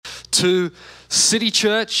to City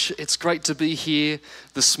Church. It's great to be here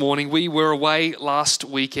this morning. We were away last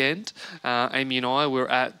weekend. Amy and I were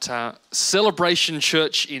at Celebration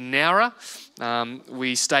Church in Nowra.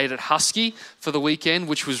 We stayed at Husky for the weekend,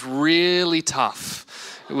 which was really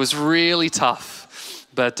tough. It was really tough.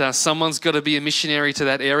 But someone's got to be a missionary to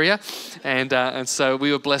that area. And so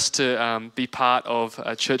we were blessed to be part of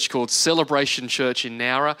a church called Celebration Church in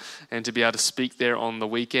Nowra and to be able to speak there on the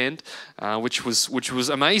weekend, which was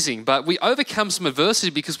amazing. But we overcome some adversity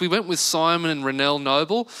because we went with Simon and Renelle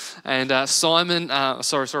Noble. And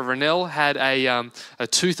Renelle had a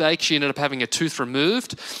toothache. She ended up having a tooth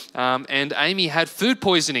removed. And Amy had food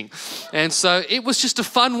poisoning. And so it was just a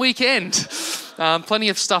fun weekend. Plenty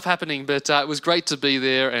of stuff happening, but it was great to be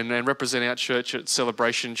there and represent our church at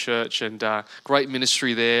Celebration Church, and great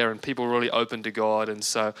ministry there, and people really open to God. And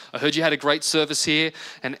so I heard you had a great service here,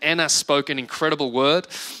 and Anna spoke an incredible word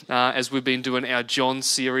as we've been doing our John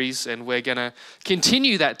series, and we're going to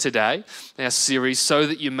continue that today, our series, So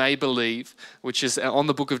That You May Believe, which is on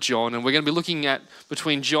the book of John. And we're going to be looking at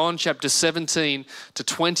between John chapter 17 to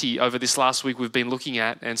 20 over this last week we've been looking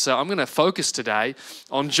at. And so I'm going to focus today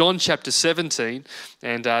on John chapter 17.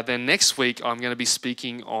 And then next week I'm going to be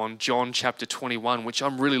speaking on John chapter 21, which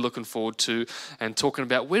I'm really looking forward to, and talking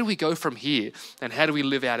about where do we go from here and how do we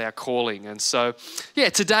live out our calling. And so,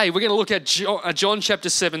 today we're going to look at John chapter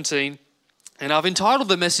 17. And I've entitled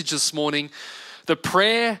the message this morning, The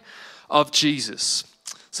Prayer of Jesus.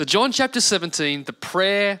 So John chapter 17, the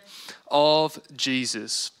prayer of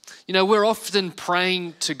Jesus. You know, we're often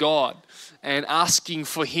praying to God and asking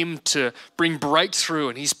for Him to bring breakthrough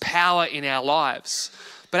and His power in our lives.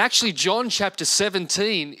 But actually, John chapter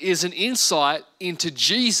 17 is an insight into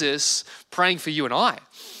Jesus praying for you and I.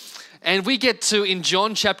 And we get to, in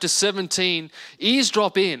John chapter 17,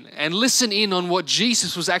 eavesdrop in and listen in on what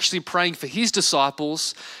Jesus was actually praying for His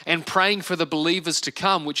disciples and praying for the believers to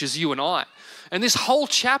come, which is you and I. And this whole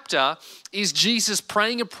chapter is Jesus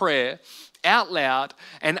praying a prayer out loud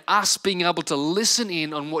and us being able to listen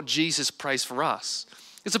in on what Jesus prays for us.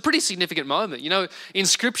 It's a pretty significant moment. You know, in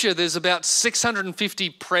Scripture, there's about 650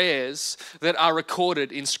 prayers that are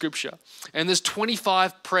recorded in Scripture. And there's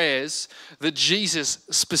 25 prayers that Jesus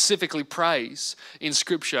specifically prays in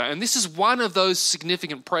Scripture. And this is one of those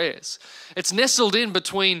significant prayers. It's nestled in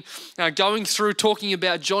between going through talking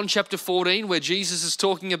about John chapter 14, where Jesus is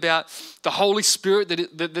talking about the Holy Spirit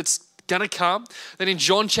that's going to come. Then in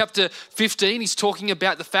John chapter 15, he's talking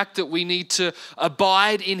about the fact that we need to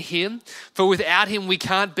abide in Him, for without Him we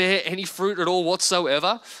can't bear any fruit at all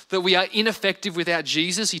whatsoever, that we are ineffective without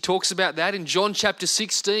Jesus. He talks about that. In John chapter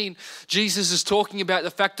 16, Jesus is talking about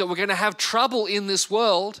the fact that we're going to have trouble in this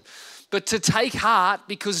world, but to take heart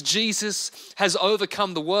because Jesus has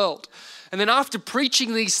overcome the world. And then after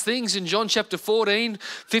preaching these things in John chapter 14,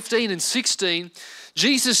 15 and 16,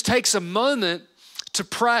 Jesus takes a moment to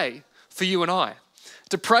pray for you and I,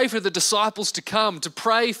 to pray for the disciples to come, to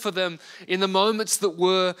pray for them in the moments that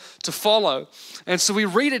were to follow. And so we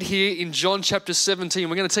read it here in John chapter 17.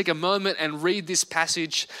 We're going to take a moment and read this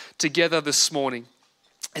passage together this morning.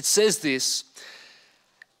 It says this: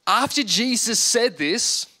 after Jesus said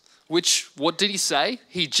this, which, what did He say?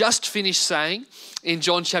 He just finished saying in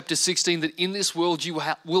John chapter 16 that in this world you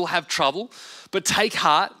will have trouble, but take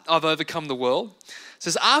heart, I've overcome the world. It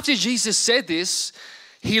says, after Jesus said this,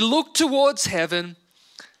 He looked towards heaven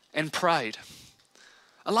and prayed.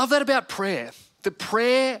 I love that about prayer. That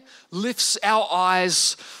prayer lifts our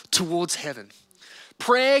eyes towards heaven.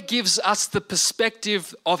 Prayer gives us the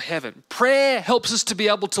perspective of heaven. Prayer helps us to be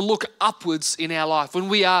able to look upwards in our life. When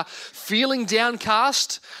we are feeling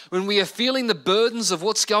downcast, when we are feeling the burdens of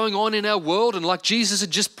what's going on in our world, and like Jesus had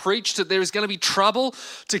just preached that there is going to be trouble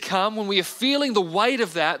to come, when we are feeling the weight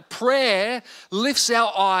of that, prayer lifts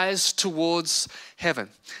our eyes towards heaven.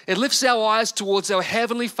 It lifts our eyes towards our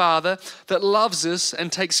Heavenly Father that loves us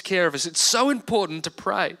and takes care of us. It's so important to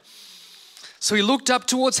pray. So he looked up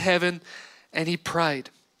towards heaven and he prayed,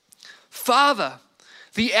 Father,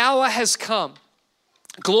 the hour has come.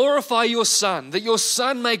 Glorify your Son, that your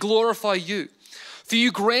Son may glorify you. For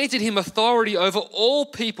you granted him authority over all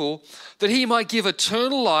people, that he might give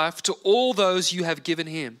eternal life to all those you have given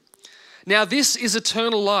him. Now this is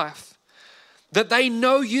eternal life, that they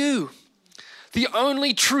know you, the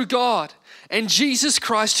only true God, and Jesus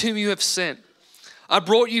Christ whom you have sent. I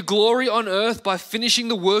brought you glory on earth by finishing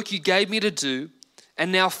the work you gave me to do.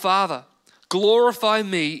 And now, Father, glorify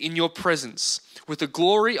me in your presence with the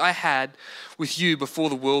glory I had with you before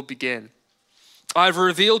the world began. I have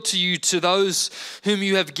revealed to you to those whom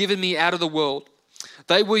you have given me out of the world.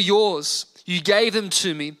 They were yours. You gave them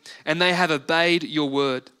to me, and they have obeyed your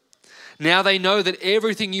word. Now they know that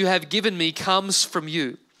everything you have given me comes from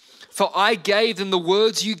you. For I gave them the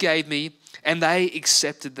words you gave me, and they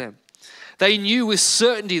accepted them. They knew with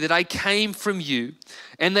certainty that I came from you,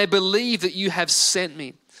 and they believe that you have sent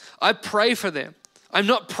me. I pray for them. I'm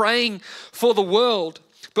not praying for the world,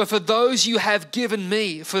 but for those you have given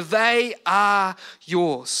me, for they are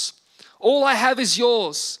yours. All I have is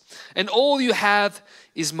yours, and all you have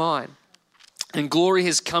is mine. And glory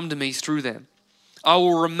has come to me through them. I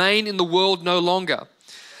will remain in the world no longer,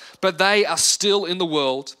 but they are still in the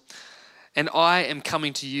world, and I am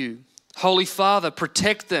coming to you. Holy Father,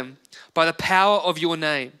 protect them by the power of your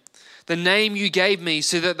name, the name you gave me,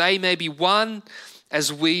 so that they may be one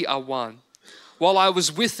as we are one. While I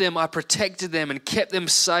was with them, I protected them and kept them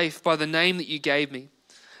safe by the name that you gave me.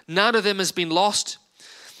 None of them has been lost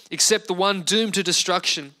except the one doomed to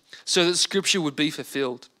destruction, so that Scripture would be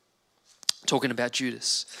fulfilled. Talking about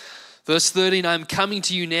Judas. Verse 13, I am coming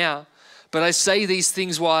to you now, but I say these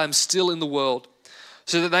things while I am still in the world,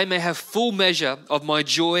 so that they may have full measure of my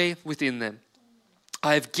joy within them.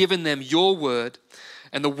 I have given them your word,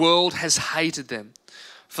 and the world has hated them,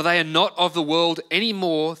 for they are not of the world any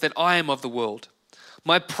more than I am of the world.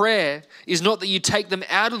 My prayer is not that you take them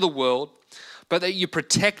out of the world, but that you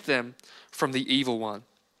protect them from the evil one.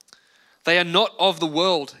 They are not of the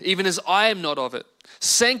world, even as I am not of it.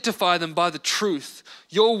 Sanctify them by the truth.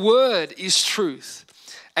 Your word is truth.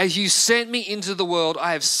 As you sent me into the world,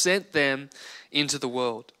 I have sent them into the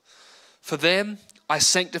world. For them I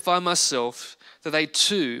sanctify myself, that they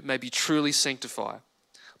too may be truly sanctified.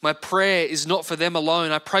 My prayer is not for them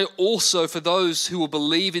alone. I pray also for those who will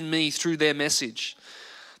believe in me through their message,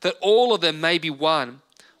 that all of them may be one.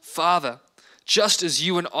 Father, just as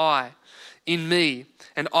you and I in me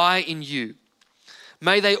and I in you,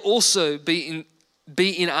 may they also be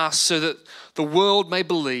in us, so that the world may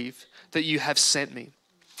believe that you have sent me.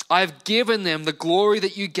 I have given them the glory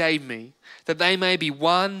that you gave me, that they may be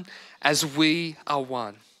one as we are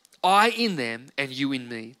one. I in them and you in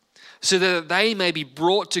me, so that they may be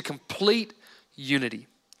brought to complete unity.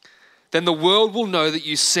 Then the world will know that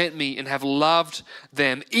you sent me and have loved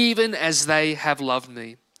them, even as they have loved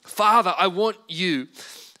me. Father, I want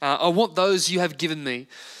those you have given me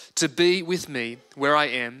to be with me where I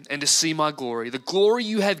am and to see my glory, the glory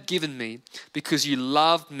you have given me because you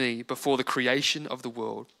loved me before the creation of the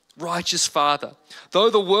world. Righteous Father, though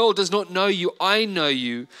the world does not know you, I know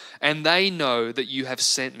you, and they know that you have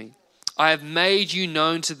sent me. I have made you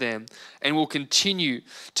known to them and will continue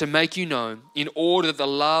to make you known, in order that the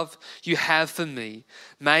love you have for me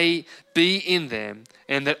may be in them,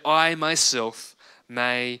 and that I myself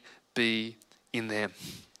may be in them.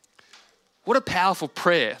 What a powerful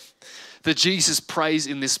prayer that Jesus prays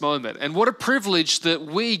in this moment. And what a privilege that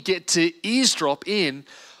we get to eavesdrop in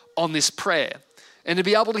on this prayer and to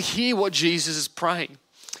be able to hear what Jesus is praying.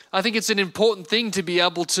 I think it's an important thing to be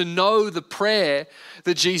able to know the prayer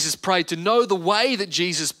that Jesus prayed, to know the way that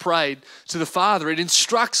Jesus prayed to the Father. It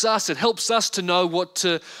instructs us, it helps us to know what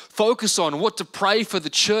to focus on, what to pray for the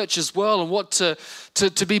church as well, and what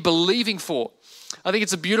to be believing for. I think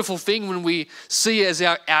it's a beautiful thing when we see as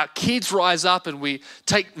our kids rise up and we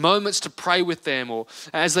take moments to pray with them, or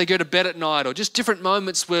as they go to bed at night, or just different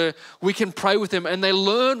moments where we can pray with them and they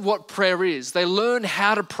learn what prayer is. They learn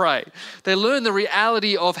how to pray. They learn the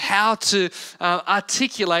reality of how to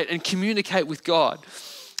articulate and communicate with God.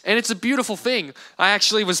 And it's a beautiful thing. I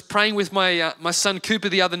actually was praying with my son Cooper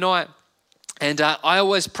the other night, and I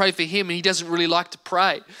always pray for him, and he doesn't really like to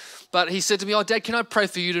pray. But he said to me, "Oh, Dad, can I pray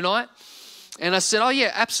for you tonight?" And I said, "Oh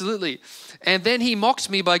yeah, absolutely." And then he mocked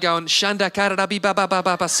me by going, "Shanda kararabi ba ba ba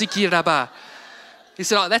ba ba sikiraba." He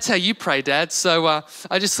said, "Oh, that's how you pray, Dad." So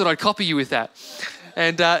I just thought I'd copy you with that.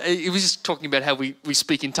 And he was just talking about how we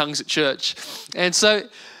speak in tongues at church. And so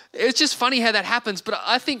it's just funny how that happens. But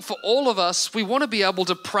I think for all of us, we want to be able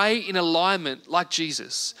to pray in alignment like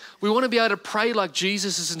Jesus. We want to be able to pray like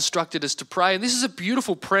Jesus has instructed us to pray. And this is a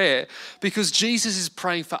beautiful prayer because Jesus is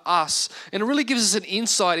praying for us. And it really gives us an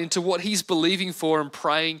insight into what he's believing for and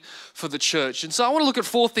praying for the church. And so I want to look at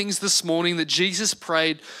 4 things this morning that Jesus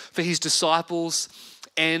prayed for his disciples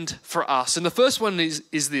and for us. And the first one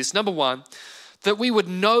is this. Number 1, that we would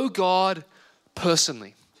know God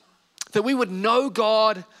personally. That we would know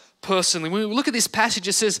God personally. When we look at this passage,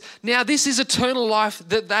 it says, now this is eternal life,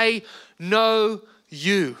 that they know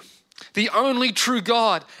you. the only true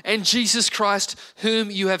God, and Jesus Christ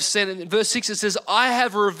whom you have sent. And in verse 6 it says, I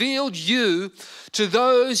have revealed you to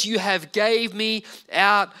those you have gave me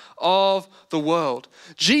out of the world.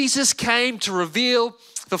 Jesus came to reveal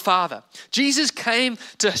the Father. Jesus came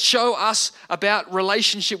to show us about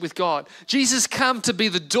relationship with God. Jesus came to be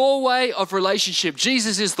the doorway of relationship.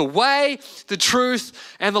 Jesus is the way, the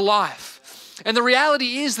truth, and the life. And the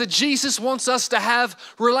reality is that Jesus wants us to have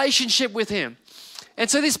relationship with him. And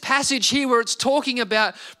so this passage here where it's talking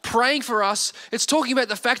about praying for us, it's talking about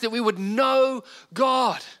the fact that we would know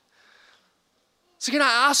God. So can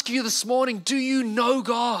I ask you this morning, do you know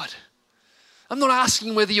God? I'm not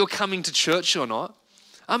asking whether you're coming to church or not.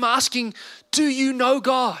 I'm asking, do you know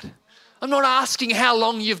God? I'm not asking how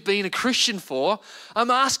long you've been a Christian for. I'm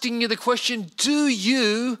asking you the question, do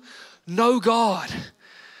you know God?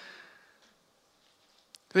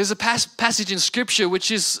 There's a passage in Scripture which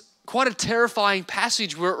is quite a terrifying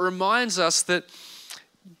passage where it reminds us that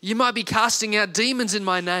you might be casting out demons in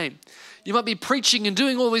my name. You might be preaching and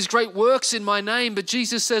doing all these great works in my name, but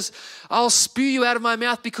Jesus says, I'll spew you out of my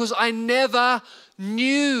mouth because I never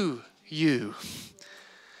knew you.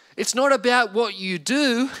 It's not about what you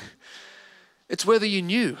do, it's whether you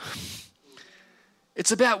knew.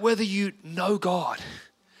 It's about whether you know God.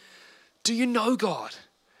 Do you know God?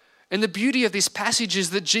 And the beauty of this passage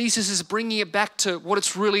is that Jesus is bringing it back to what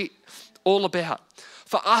it's really all about.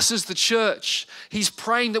 For us as the church, he's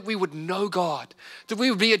praying that we would know God, that we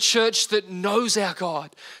would be a church that knows our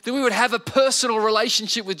God, that we would have a personal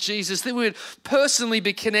relationship with Jesus, that we would personally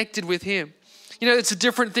be connected with him. You know, it's a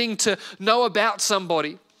different thing to know about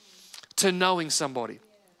somebody to knowing somebody.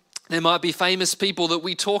 There might be famous people that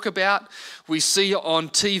we talk about, we see on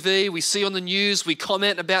TV, we see on the news, we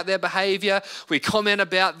comment about their behavior, we comment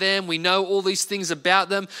about them, we know all these things about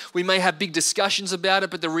them, we may have big discussions about it,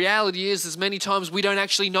 but the reality is many times we don't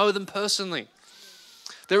actually know them personally.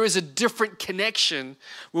 There is a different connection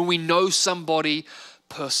when we know somebody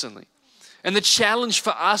personally. And the challenge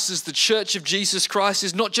for us as the Church of Jesus Christ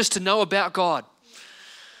is not just to know about God,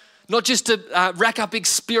 not just to rack up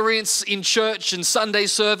experience in church and Sunday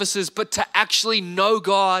services, but to actually know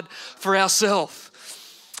God for ourselves.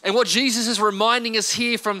 And what Jesus is reminding us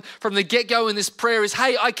here from the get-go in this prayer is,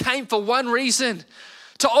 hey, I came for one reason,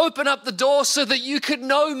 to open up the door so that you could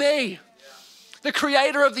know me. The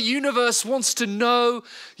creator of the universe wants to know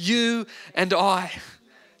you and I.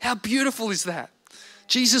 How beautiful is that?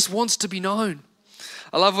 Jesus wants to be known.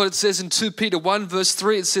 I love what it says in 2 Peter 1 verse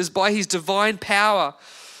 3. It says, by his divine power,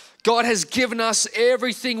 God has given us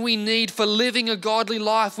everything we need for living a godly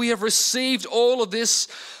life. We have received all of this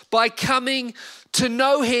by coming to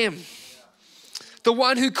know him, the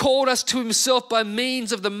one who called us to himself by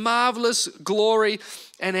means of the marvelous glory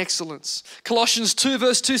and excellence. Colossians 2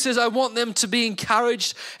 verse 2 says, I want them to be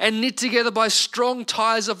encouraged and knit together by strong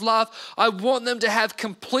ties of love. I want them to have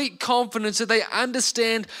complete confidence that they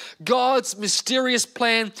understand God's mysterious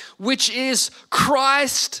plan, which is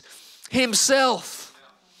Christ himself.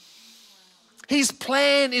 His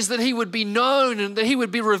plan is that he would be known and that he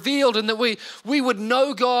would be revealed and that we would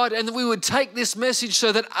know God and that we would take this message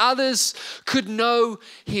so that others could know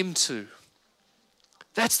him too.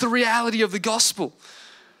 That's the reality of the gospel,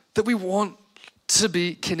 that we want to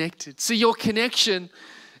be connected. See, your connection,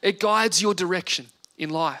 it guides your direction in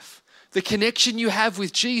life. The connection you have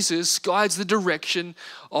with Jesus guides the direction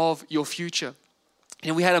of your future.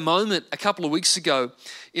 And we had a moment a couple of weeks ago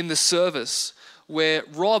in the service where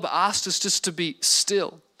Rob asked us just to be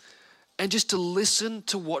still and just to listen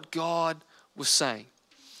to what God was saying.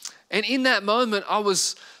 And in that moment, I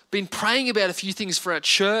was been praying about a few things for our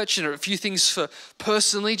church and a few things for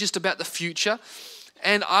personally, just about the future.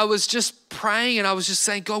 And I was just praying and I was just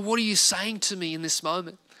saying, God, what are you saying to me in this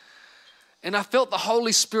moment? And I felt the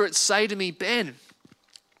Holy Spirit say to me, Ben,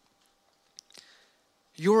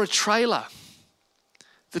 you're a trailer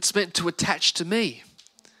that's meant to attach to me.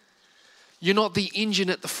 You're not the engine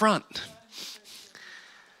at the front.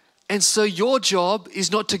 And so your job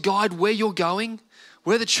is not to guide where you're going,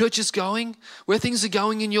 where the church is going, where things are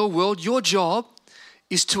going in your world. Your job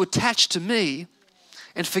is to attach to me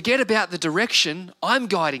and forget about the direction. I'm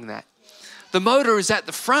guiding that. The motor is at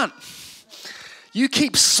the front. You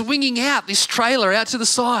keep swinging out this trailer out to the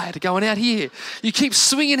side, going out here. You keep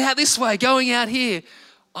swinging out this way, going out here.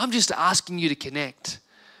 I'm just asking you to connect.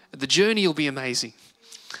 The journey will be amazing.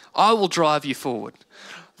 I will drive you forward.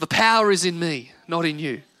 The power is in me, not in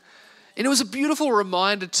you. And it was a beautiful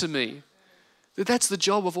reminder to me that that's the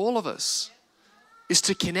job of all of us, is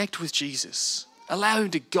to connect with Jesus. Allow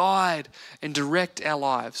him to guide and direct our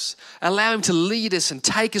lives. Allow him to lead us and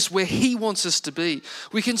take us where he wants us to be.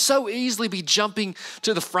 We can so easily be jumping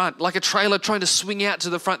to the front, like a trailer trying to swing out to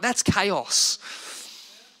the front. That's chaos.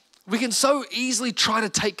 We can so easily try to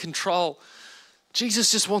take control.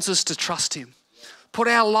 Jesus just wants us to trust him. Put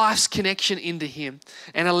our life's connection into him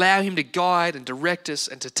and allow him to guide and direct us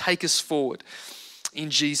and to take us forward in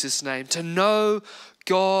Jesus' name. To know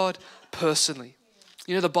God personally.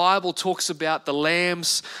 You know, the Bible talks about the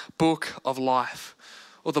Lamb's book of life,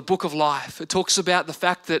 or the book of life. It talks about the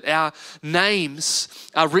fact that our names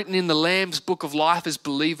are written in the Lamb's book of life as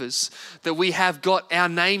believers, that we have got our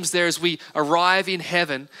names there as we arrive in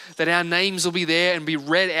heaven, that our names will be there and be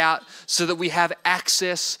read out so that we have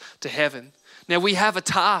access to heaven. Now we have a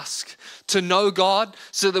task to know God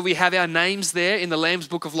so that we have our names there in the Lamb's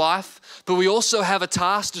book of life. But we also have a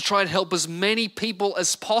task to try and help as many people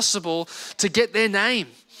as possible to get their name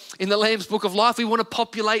in the Lamb's book of life. We want to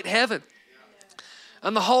populate heaven.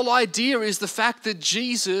 And the whole idea is the fact that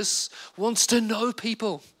Jesus wants to know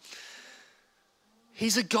people.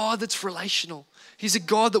 He's a God that's relational. He's a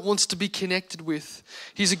God that wants to be connected with.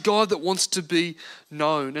 He's a God that wants to be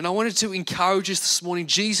known. And I wanted to encourage us this morning.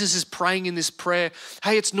 Jesus is praying in this prayer,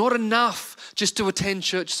 hey, it's not enough just to attend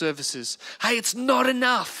church services. Hey, it's not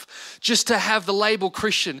enough just to have the label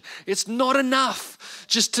Christian. It's not enough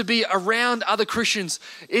just to be around other Christians.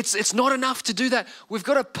 It's not enough to do that. We've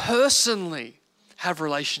got to personally have a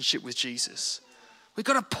relationship with Jesus. We've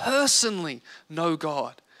got to personally know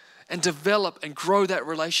God and develop and grow that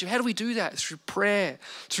relationship. How do we do that? Through prayer,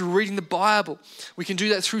 through reading the Bible. We can do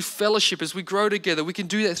that through fellowship as we grow together. We can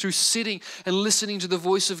do that through sitting and listening to the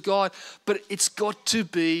voice of God. But it's got to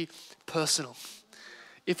be personal.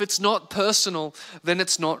 If it's not personal, then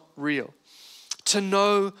it's not real. To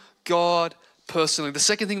know God personally. The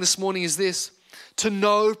second thing this morning is this: to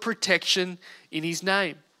know protection in his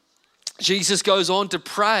name. Jesus goes on to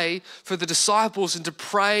pray for the disciples and to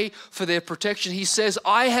pray for their protection. He says,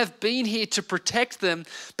 I have been here to protect them,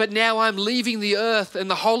 but now I'm leaving the earth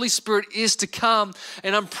and the Holy Spirit is to come.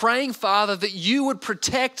 And I'm praying, Father, that you would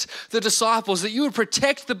protect the disciples, that you would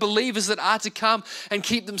protect the believers that are to come and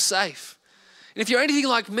keep them safe. And if you're anything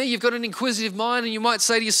like me, you've got an inquisitive mind and you might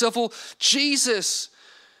say to yourself, well, Jesus,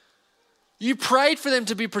 you prayed for them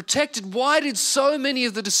to be protected. Why did so many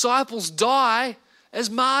of the disciples die as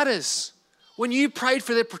martyrs when you prayed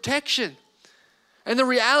for their protection? And the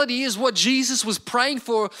reality is what Jesus was praying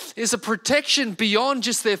for is a protection beyond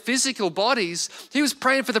just their physical bodies. He was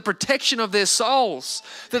praying for the protection of their souls,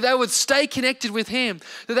 that they would stay connected with him,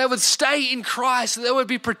 that they would stay in Christ, that they would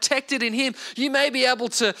be protected in him. You may be able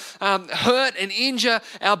to hurt and injure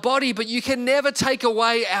our body, but you can never take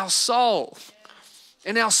away our soul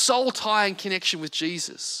and our soul tie in connection with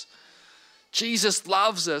Jesus. Jesus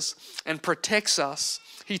loves us and protects us.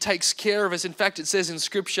 He takes care of us. In fact, it says in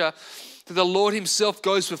Scripture that the Lord himself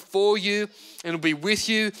goes before you and will be with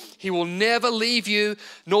you. He will never leave you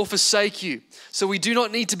nor forsake you. So we do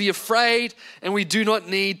not need to be afraid and we do not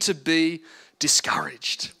need to be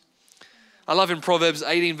discouraged. I love in Proverbs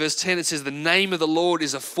 18 verse 10, it says, the name of the Lord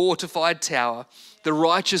is a fortified tower. The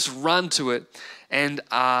righteous run to it and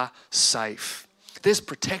are safe. There's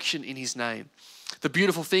protection in his name. The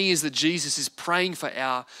beautiful thing is that Jesus is praying for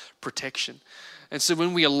our protection. And so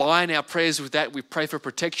when we align our prayers with that, we pray for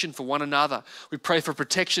protection for one another. We pray for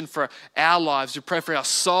protection for our lives. We pray for our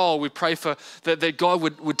soul. We pray for that God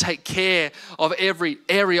would take care of every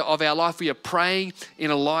area of our life. We are praying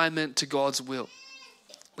in alignment to God's will.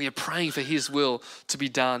 We are praying for his will to be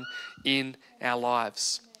done in our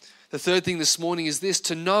lives. The third thing this morning is this: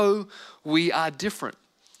 to know we are different.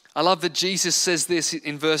 I love that Jesus says this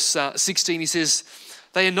in verse 16. He says,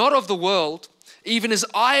 they are not of the world, even as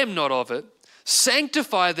I am not of it.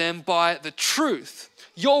 Sanctify them by the truth.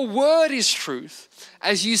 Your word is truth.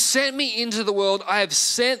 As you sent me into the world, I have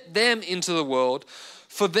sent them into the world.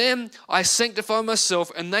 For them I sanctify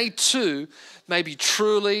myself, and they too may be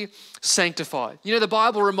truly sanctified. You know, the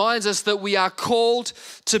Bible reminds us that we are called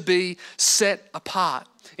to be set apart.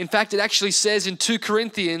 In fact, it actually says in 2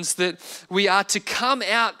 Corinthians that we are to come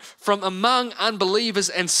out from among unbelievers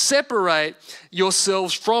and separate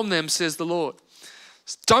yourselves from them, says the Lord.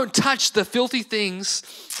 Don't touch the filthy things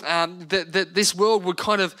that this world would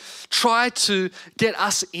kind of try to get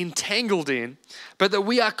us entangled in, but that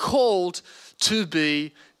we are called to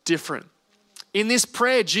be different. In this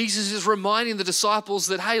prayer, Jesus is reminding the disciples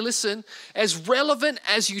that, hey, listen, as relevant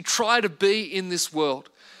as you try to be in this world,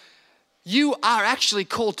 you are actually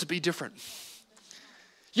called to be different.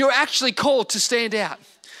 You're actually called to stand out.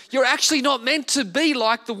 You're actually not meant to be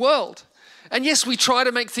like the world. And yes, we try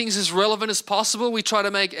to make things as relevant as possible. We try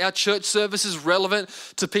to make our church services relevant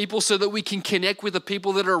to people so that we can connect with the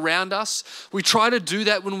people that are around us. We try to do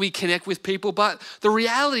that when we connect with people. But the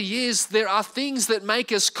reality is there are things that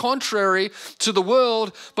make us contrary to the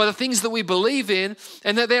world by the things that we believe in,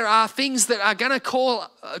 and that there are things that are going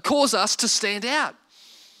to cause us to stand out.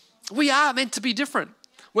 We are meant to be different.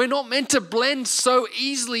 We're not meant to blend so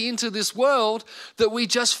easily into this world that we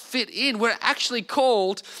just fit in. We're actually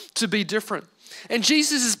called to be different. And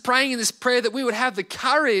Jesus is praying in this prayer that we would have the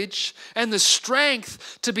courage and the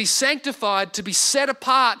strength to be sanctified, to be set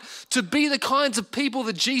apart, to be the kinds of people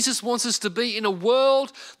that Jesus wants us to be in a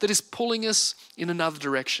world that is pulling us in another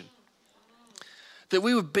direction. That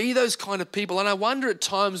we would be those kind of people. And I wonder at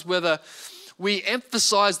times whether we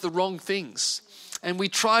emphasize the wrong things and we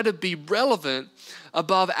try to be relevant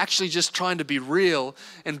above actually just trying to be real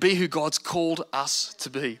and be who God's called us to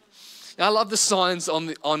be. I love the signs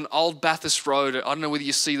on Old Bathurst Road. I don't know whether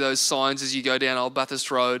you see those signs as you go down Old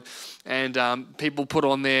Bathurst Road, and people put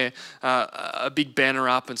on there a big banner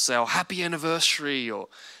up and say, oh, happy anniversary or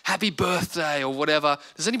happy birthday or whatever.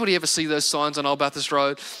 Does anybody ever see those signs on Old Bathurst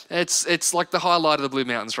Road? It's like the highlight of the Blue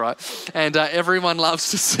Mountains, right? And everyone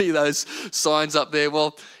loves to see those signs up there.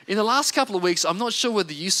 Well, in the last couple of weeks, I'm not sure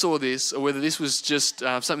whether you saw this or whether this was just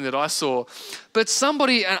something that I saw, but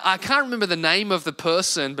somebody, and I can't remember the name of the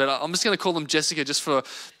person, but I'm just going to call them Jessica just for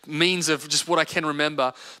means of just what I can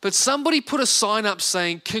remember. But somebody put a sign up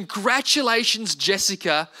saying, congratulations,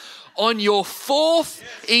 Jessica, on your 4th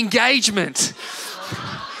engagement.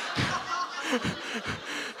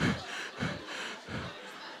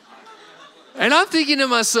 And I'm thinking to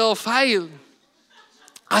myself, hey,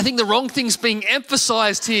 I think the wrong thing's being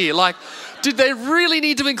emphasized here. Like, did they really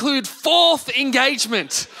need to include 4th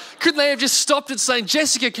engagement? Couldn't they have just stopped at saying,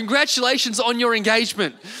 Jessica, congratulations on your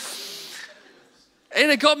engagement? And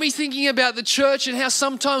it got me thinking about the church and how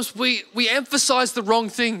sometimes we emphasize the wrong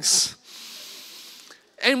things.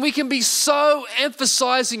 And we can be so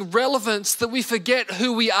emphasizing relevance that we forget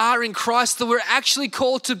who we are in Christ, that we're actually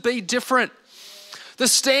called to be different. The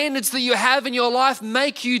standards that you have in your life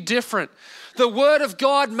make you different. The word of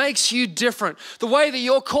God makes you different. The way that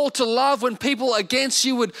you're called to love when people against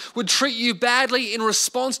you would treat you badly in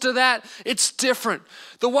response to that, it's different.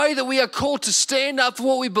 The way that we are called to stand up for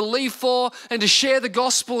what we believe for and to share the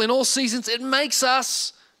gospel in all seasons, it makes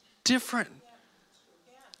us different.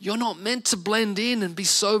 You're not meant to blend in and be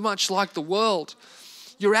so much like the world.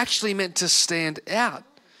 You're actually meant to stand out.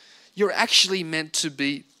 You're actually meant to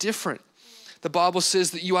be different. The Bible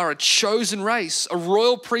says that you are a chosen race, a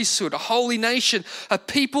royal priesthood, a holy nation, a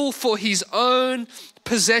people for his own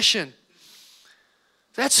possession.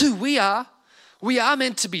 That's who we are. We are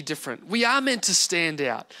meant to be different. We are meant to stand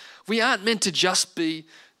out. We aren't meant to just be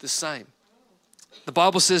the same. The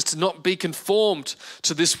Bible says to not be conformed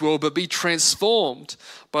to this world, but be transformed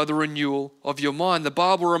by the renewal of your mind. The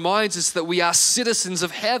Bible reminds us that we are citizens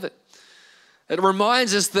of heaven. It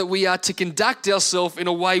reminds us that we are to conduct ourselves in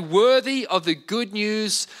a way worthy of the good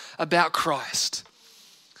news about Christ.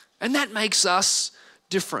 And that makes us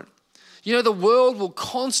different. You know, the world will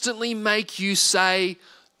constantly make you say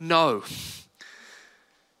no.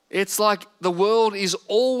 It's like the world is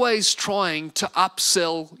always trying to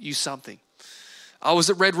upsell you something. I was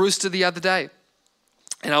at Red Rooster the other day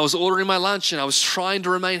and I was ordering my lunch and I was trying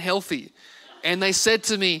to remain healthy. And they said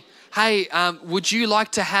to me, hey, would you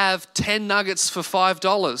like to have 10 nuggets for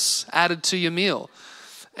 $5 added to your meal?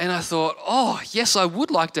 And I thought, oh, yes, I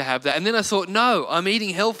would like to have that. And then I thought, no, I'm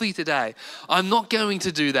eating healthy today. I'm not going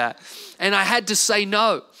to do that. And I had to say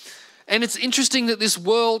no. And it's interesting that this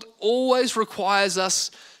world always requires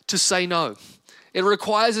us to say no. It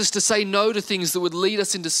requires us to say no to things that would lead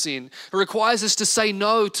us into sin. It requires us to say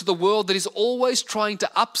no to the world that is always trying to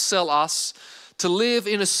upsell us to live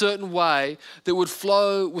in a certain way that would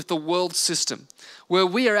flow with the world system, where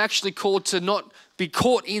we are actually called to not be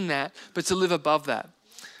caught in that, but to live above that.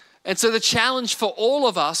 And so the challenge for all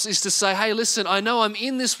of us is to say, hey, listen, I know I'm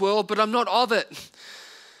in this world, but I'm not of it.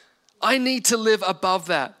 I need to live above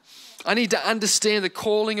that. I need to understand the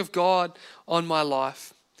calling of God on my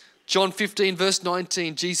life. John 15, verse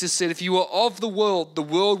 19, Jesus said, if you were of the world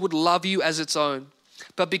would love you as its own.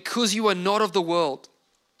 But because you are not of the world,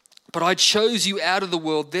 but I chose you out of the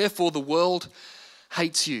world, therefore the world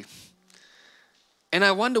hates you. And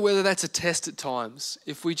I wonder whether that's a test at times.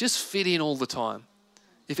 If we just fit in all the time,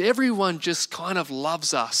 if everyone just kind of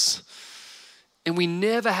loves us, and we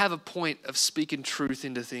never have a point of speaking truth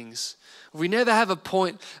into things, we never have a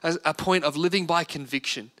point of living by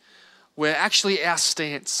conviction, where actually our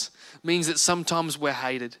stance means that sometimes we're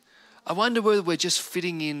hated. I wonder whether we're just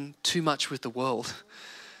fitting in too much with the world.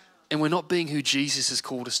 and we're not being who Jesus has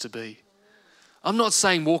called us to be. I'm not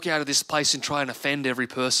saying walk out of this place and try and offend every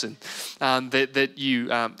person that you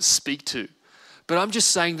speak to. But I'm just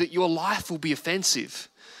saying that your life will be offensive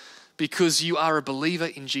because you are a believer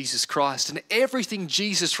in Jesus Christ. And everything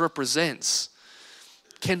Jesus represents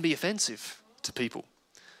can be offensive to people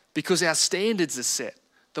because our standards are set.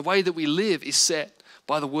 The way that we live is set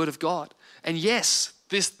by the Word of God. And yes,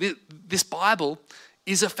 this Bible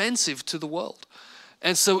is offensive to the world.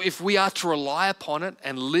 And so if we are to rely upon it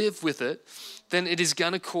and live with it, then it is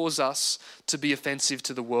going to cause us to be offensive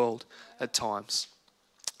to the world at times.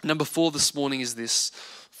 Number 4 this morning is this,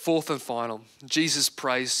 fourth and final. Jesus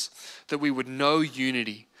prays that we would know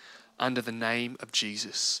unity under the name of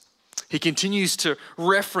Jesus. He continues to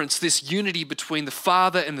reference this unity between the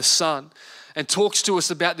Father and the Son and talks to us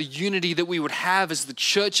about the unity that we would have as the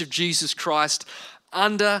church of Jesus Christ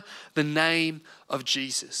under the name of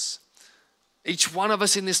Jesus. Each one of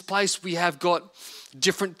us in this place, we have got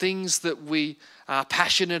different things that we are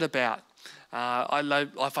passionate about.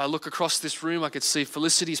 If I look across this room, I could see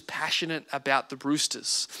Felicity's passionate about the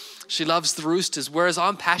Roosters. She loves the Roosters, whereas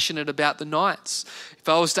I'm passionate about the Knights. If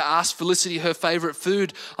I was to ask Felicity her favourite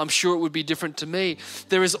food, I'm sure it would be different to me.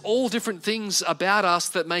 There is all different things about us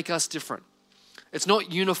that make us different. It's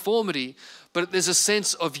not uniformity, but there's a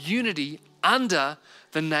sense of unity under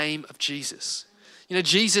the name of Jesus. You know,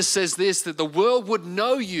 Jesus says this, that the world would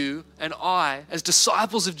know you and I as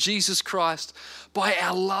disciples of Jesus Christ by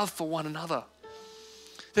our love for one another.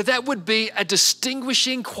 That would be a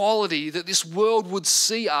distinguishing quality that this world would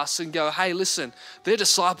see us and go, hey, listen, they're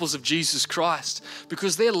disciples of Jesus Christ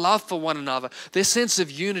because their love for one another, their sense of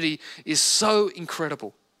unity is so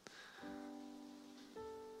incredible.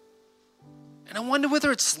 And I wonder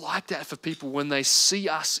whether it's like that for people when they see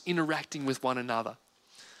us interacting with one another.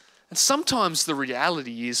 And sometimes the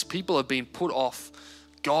reality is people have been put off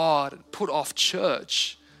God and put off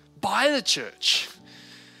church by the church,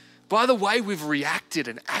 by the way we've reacted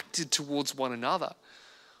and acted towards one another.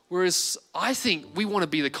 Whereas I think we want to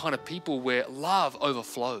be the kind of people where love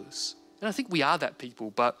overflows. And I think we are that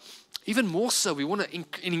people, but even more so, we want to, in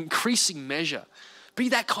increasing measure, be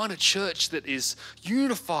that kind of church that is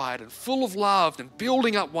unified and full of love and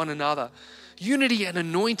building up one another. Unity and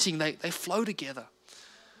anointing, they flow together.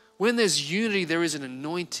 When there's unity, there is an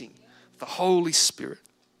anointing, the Holy Spirit.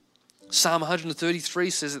 Psalm 133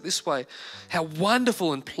 says it this way, how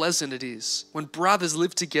wonderful and pleasant it is when brothers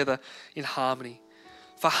live together in harmony.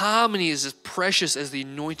 For harmony is as precious as the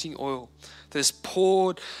anointing oil that is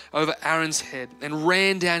poured over Aaron's head and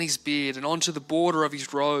ran down his beard and onto the border of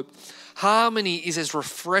his robe. Harmony is as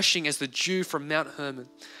refreshing as the dew from Mount Hermon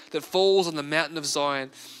that falls on the mountain of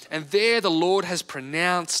Zion. And there the Lord has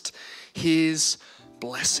pronounced his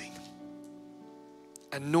blessing.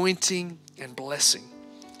 Anointing and blessing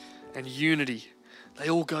and unity, they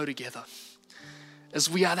all go together. As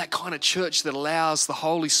we are that kind of church that allows the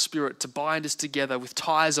Holy Spirit to bind us together with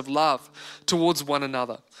ties of love towards one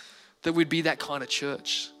another, that we'd be that kind of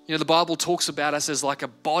church. You know, the Bible talks about us as like a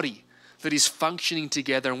body that is functioning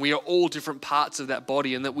together, and we are all different parts of that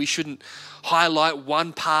body, and that we shouldn't highlight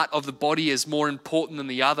one part of the body as more important than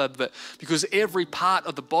the other, but because every part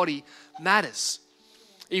of the body matters.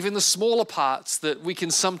 Even the smaller parts that we can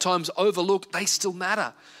sometimes overlook, they still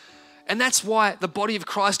matter. And that's why the body of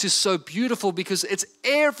Christ is so beautiful, because it's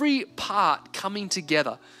every part coming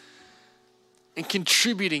together and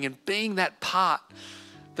contributing and being that part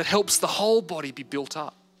that helps the whole body be built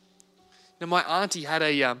up. Now, my auntie had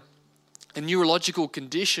a neurological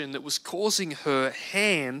condition that was causing her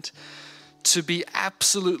hand to be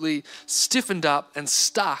absolutely stiffened up and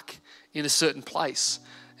stuck in a certain place.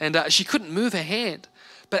 And she couldn't move her hand.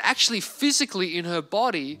 But actually physically in her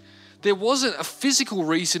body, there wasn't a physical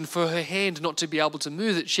reason for her hand not to be able to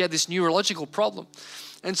move, that she had this neurological problem.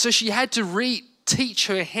 And so she had to reteach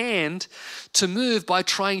her hand to move by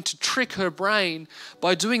trying to trick her brain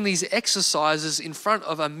by doing these exercises in front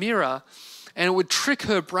of a mirror, and it would trick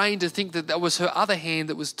her brain to think that that was her other hand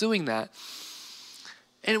that was doing that.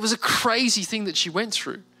 And it was a crazy thing that she went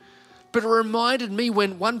through. But it reminded me,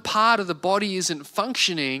 when one part of the body isn't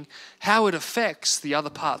functioning, how it affects the other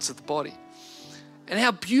parts of the body. And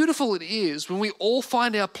how beautiful it is when we all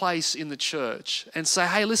find our place in the church and say,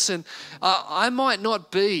 hey, listen, I might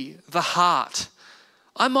not be the heart.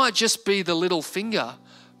 I might just be the little finger,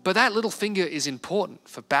 but that little finger is important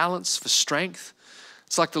for balance, for strength.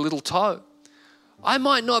 It's like the little toe. I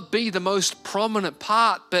might not be the most prominent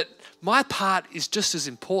part, but my part is just as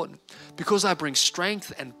important because I bring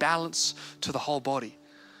strength and balance to the whole body.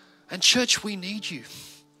 And church, we need you.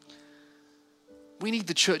 We need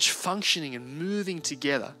the church functioning and moving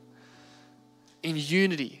together in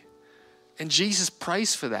unity And Jesus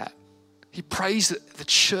prays for that. He prays that the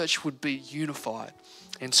church would be unified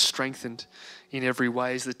and strengthened in every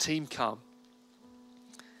way as the team come.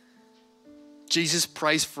 Jesus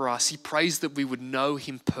prays for us. He prays that we would know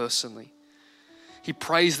him personally. He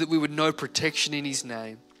prays that we would know protection in his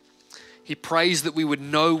name. He prays that we would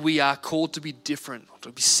know we are called to be different,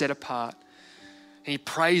 to be set apart. And he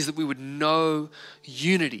prays that we would know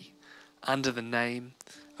unity under the name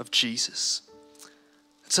of Jesus.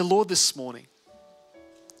 So Lord, this morning,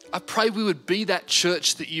 I pray we would be that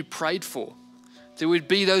church that you prayed for. There would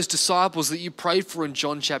be those disciples that you prayed for in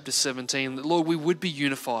John chapter 17. That, Lord, we would be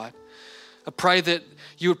unified. I pray that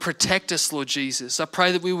you would protect us, Lord Jesus. I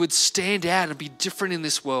pray that we would stand out and be different in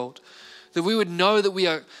this world. That we would know that we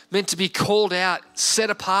are meant to be called out, set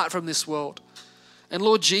apart from this world. And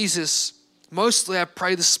Lord Jesus, mostly I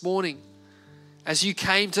pray this morning, as you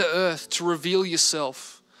came to earth to reveal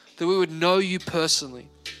yourself, that we would know you personally.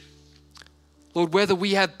 Lord, whether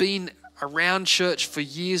we have been around church for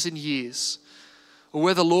years and years, or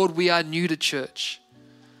whether, Lord, we are new to church,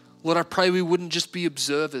 Lord, I pray we wouldn't just be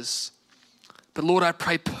observers, but Lord, I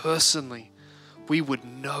pray personally we would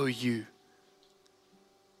know you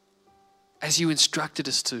as you instructed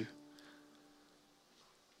us to.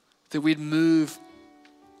 That we'd move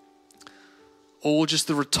all just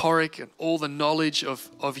the rhetoric and all the knowledge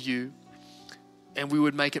of you, and we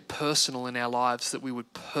would make it personal in our lives, that we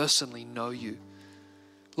would personally know you.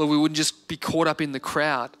 Lord, we wouldn't just be caught up in the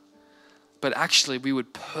crowd, but actually we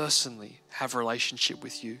would personally have a relationship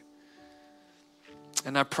with you.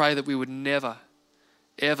 And I pray that we would never,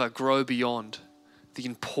 ever grow beyond the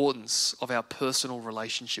importance of our personal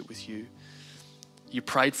relationship with you. You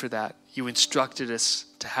prayed for that. You instructed us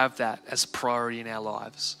to have that as a priority in our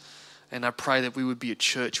lives. And I pray that we would be a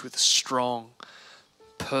church with a strong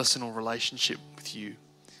personal relationship with you.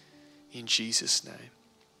 In Jesus' name,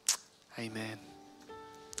 amen.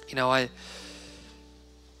 You know, I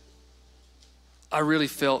really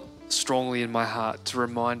felt strongly in my heart to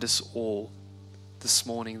remind us all this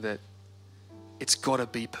morning that it's got to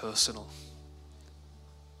be personal.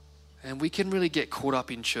 And we can really get caught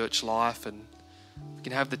up in church life, and we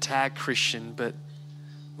can have the tag Christian, but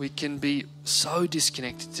we can be so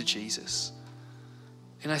disconnected to Jesus.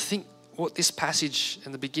 And I think what this passage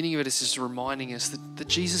and the beginning of it is just reminding us that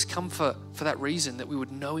Jesus come for that reason, that we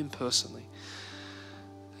would know him personally.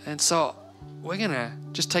 And so we're going to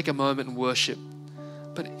just take a moment and worship.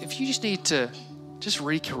 But if you just need to just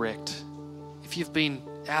recorrect, if you've been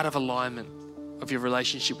out of alignment of your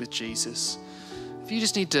relationship with Jesus, if you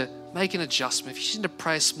just need to make an adjustment, if you just need to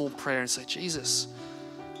pray a small prayer and say, Jesus,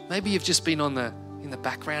 maybe you've just been in the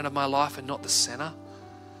background of my life and not the center.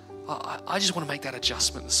 I just want to make that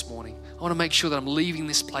adjustment this morning. I want to make sure that I'm leaving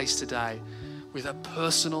this place today with a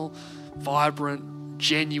personal, vibrant,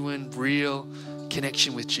 genuine, real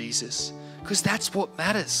connection with Jesus, because that's what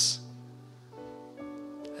matters.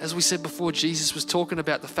 As we said before, Jesus was talking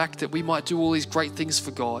about the fact that we might do all these great things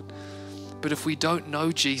for God, but if we don't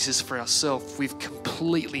know Jesus for ourselves, we've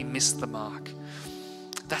completely missed the mark.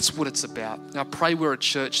 That's what it's about. Now, I pray we're a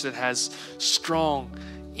church that has strong,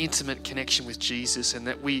 intimate connection with Jesus, and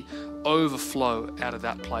that we overflow out of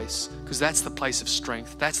that place, because that's the place of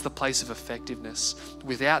strength. That's the place of effectiveness.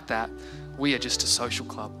 Without that, we are just a social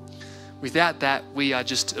club. Without that, we are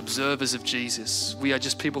just observers of Jesus. We are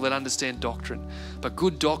just people that understand doctrine. But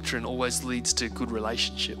good doctrine always leads to good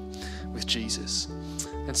relationship with Jesus.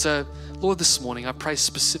 And so, Lord, this morning, I pray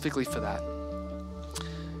specifically for that.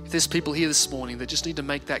 If there's people here this morning that just need to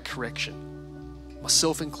make that correction,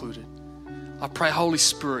 myself included, I pray, Holy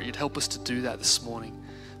Spirit, you'd help us to do that this morning.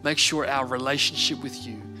 Make sure our relationship with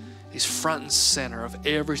you is front and center of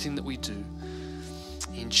everything that we do.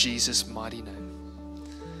 In Jesus' mighty name.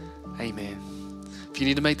 Amen. If you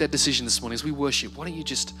need to make that decision this morning as we worship, why don't you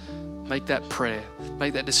just make that prayer,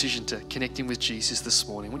 make that decision to connecting with Jesus this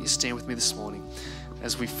morning. Why don't you stand with me this morning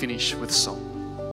as we finish with a song.